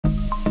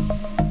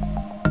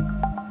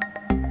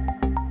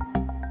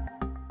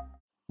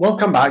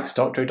Welcome back to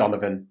Dr.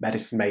 O'Donovan,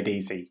 Medicine Made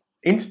Easy.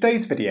 In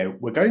today's video,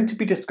 we're going to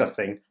be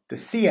discussing the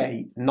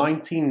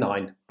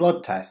CA19-9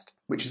 blood test,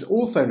 which is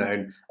also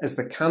known as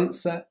the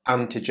Cancer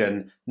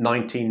Antigen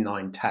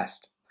 19-9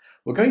 test.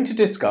 We're going to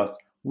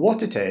discuss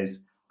what it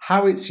is,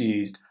 how it's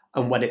used,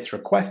 and when it's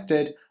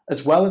requested,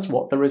 as well as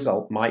what the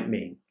result might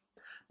mean.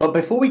 But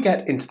before we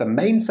get into the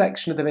main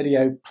section of the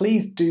video,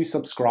 please do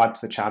subscribe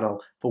to the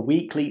channel for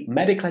weekly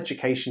medical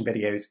education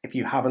videos if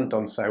you haven't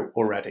done so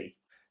already.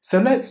 So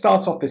let's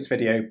start off this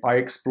video by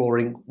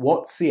exploring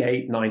what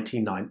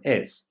CA19-9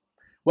 is.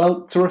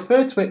 Well, to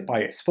refer to it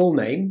by its full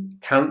name,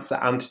 Cancer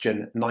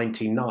Antigen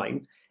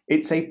 19-9,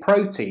 it's a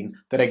protein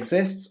that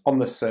exists on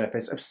the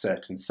surface of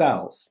certain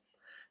cells.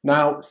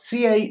 Now,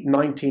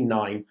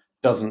 CA19-9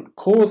 doesn't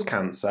cause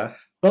cancer,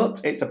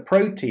 but it's a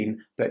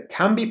protein that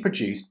can be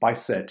produced by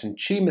certain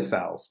tumour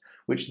cells,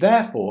 which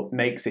therefore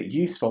makes it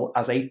useful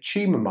as a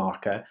tumour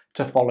marker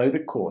to follow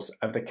the course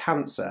of the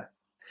cancer.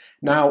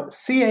 Now,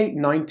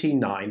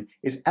 CA19-9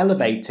 is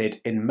elevated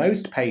in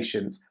most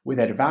patients with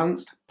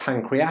advanced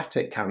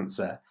pancreatic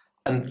cancer,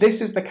 and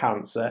this is the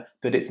cancer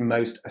that it's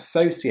most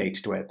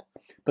associated with.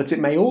 But it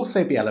may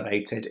also be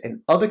elevated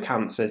in other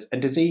cancers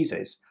and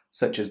diseases,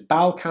 such as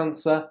bowel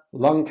cancer,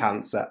 lung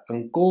cancer,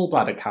 and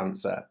gallbladder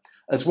cancer,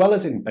 as well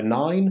as in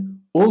benign,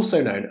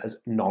 also known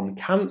as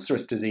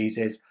non-cancerous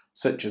diseases,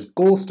 such as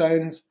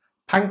gallstones,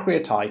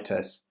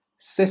 pancreatitis,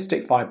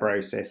 cystic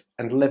fibrosis,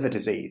 and liver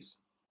disease.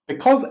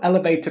 Because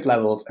elevated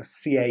levels of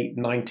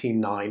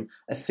CA19-9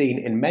 are seen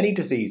in many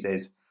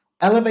diseases,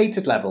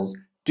 elevated levels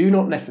do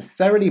not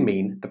necessarily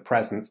mean the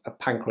presence of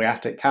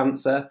pancreatic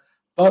cancer,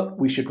 but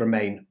we should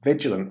remain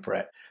vigilant for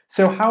it.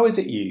 So how is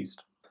it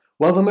used?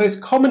 Well, the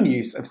most common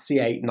use of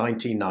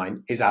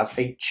CA19-9 is as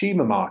a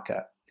tumour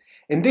marker.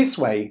 In this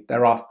way,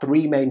 there are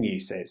three main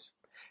uses.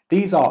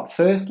 These are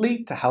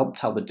firstly to help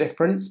tell the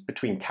difference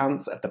between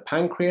cancer of the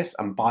pancreas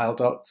and bile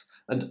ducts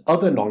and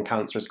other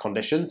non-cancerous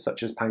conditions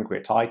such as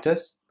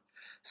pancreatitis.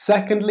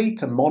 Secondly,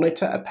 to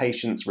monitor a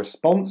patient's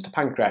response to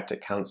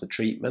pancreatic cancer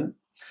treatment.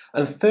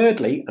 And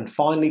thirdly, and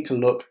finally, to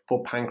look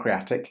for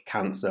pancreatic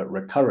cancer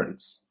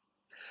recurrence.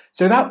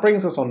 So that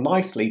brings us on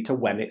nicely to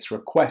when it's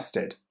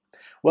requested.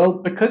 Well,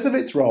 because of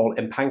its role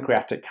in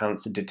pancreatic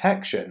cancer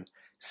detection,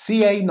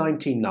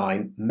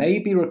 CA19-9 may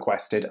be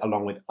requested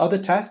along with other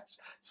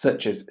tests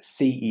such as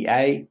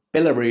CEA,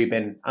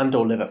 bilirubin,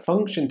 and/or liver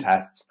function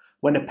tests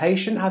when a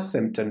patient has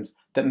symptoms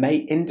that may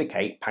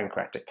indicate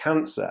pancreatic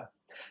cancer.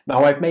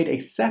 Now, I've made a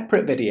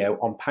separate video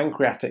on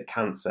pancreatic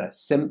cancer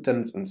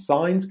symptoms and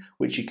signs,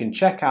 which you can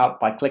check out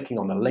by clicking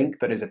on the link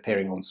that is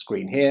appearing on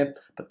screen here,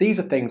 but these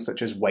are things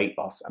such as weight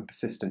loss and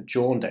persistent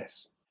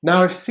jaundice.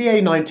 Now, if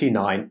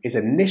CA19-9 is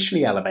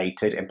initially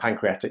elevated in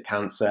pancreatic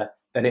cancer,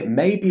 then it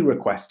may be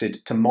requested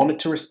to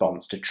monitor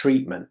response to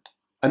treatment.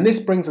 And this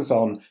brings us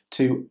on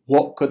to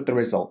what could the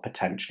result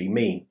potentially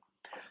mean.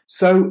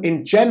 So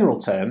in general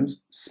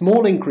terms,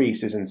 small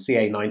increases in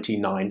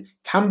CA19-9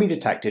 can be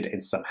detected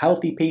in some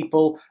healthy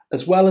people,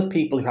 as well as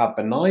people who have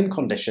benign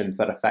conditions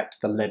that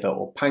affect the liver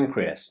or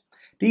pancreas.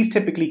 These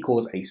typically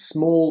cause a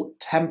small,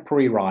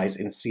 temporary rise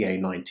in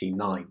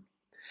CA19-9.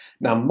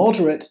 Now,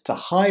 moderate to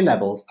high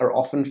levels are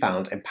often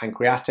found in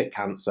pancreatic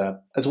cancer,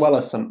 as well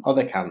as some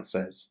other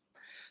cancers.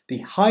 The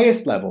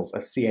highest levels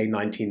of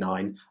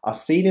CA19-9 are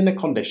seen in a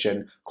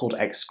condition called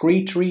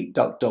excretory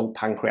ductal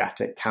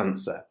pancreatic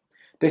cancer.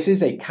 This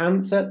is a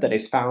cancer that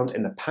is found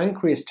in the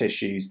pancreas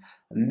tissues,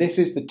 and this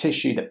is the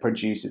tissue that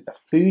produces the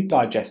food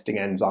digesting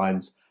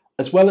enzymes,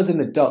 as well as in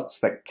the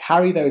ducts that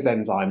carry those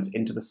enzymes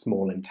into the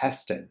small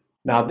intestine.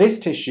 Now, this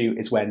tissue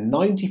is where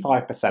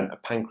 95%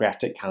 of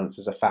pancreatic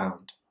cancers are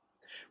found.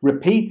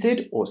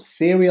 Repeated or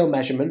serial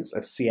measurements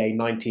of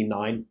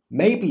CA19-9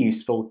 may be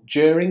useful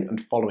during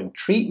and following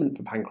treatment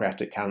for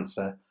pancreatic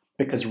cancer,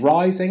 because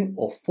rising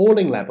or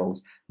falling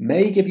levels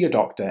may give your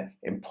doctor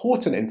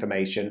important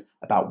information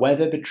about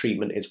whether the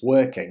treatment is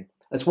working,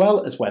 as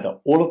well as whether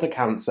all of the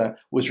cancer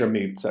was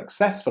removed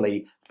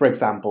successfully, for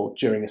example,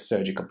 during a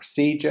surgical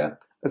procedure,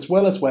 as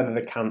well as whether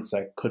the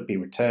cancer could be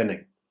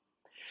returning.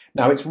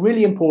 Now, it's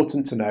really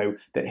important to know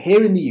that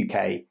here in the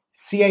UK,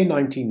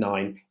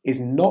 CA19-9 is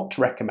not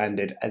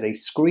recommended as a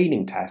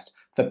screening test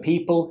for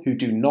people who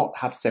do not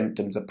have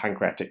symptoms of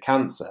pancreatic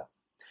cancer.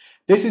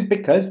 This is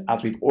because,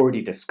 as we've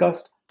already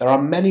discussed, there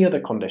are many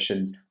other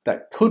conditions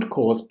that could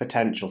cause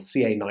potential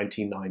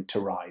CA19-9 to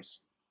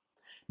rise.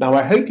 Now,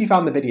 I hope you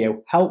found the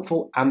video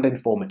helpful and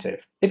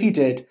informative. If you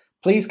did,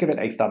 please give it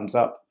a thumbs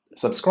up,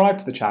 subscribe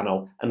to the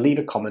channel, and leave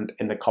a comment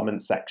in the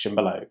comments section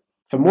below.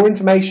 For more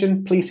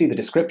information, please see the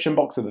description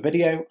box of the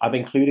video. I've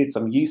included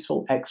some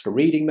useful extra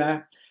reading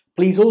there.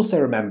 Please also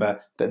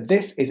remember that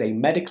this is a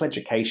medical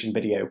education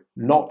video,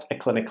 not a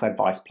clinical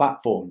advice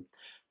platform.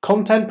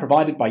 Content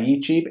provided by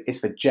YouTube is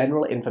for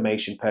general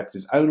information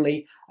purposes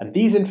only, and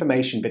these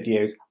information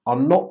videos are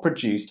not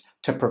produced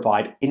to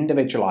provide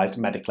individualized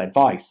medical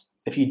advice.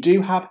 If you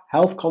do have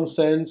health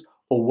concerns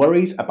or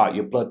worries about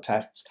your blood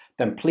tests,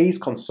 then please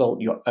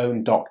consult your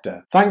own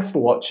doctor. Thanks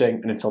for watching,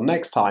 and until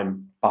next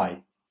time,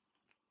 bye.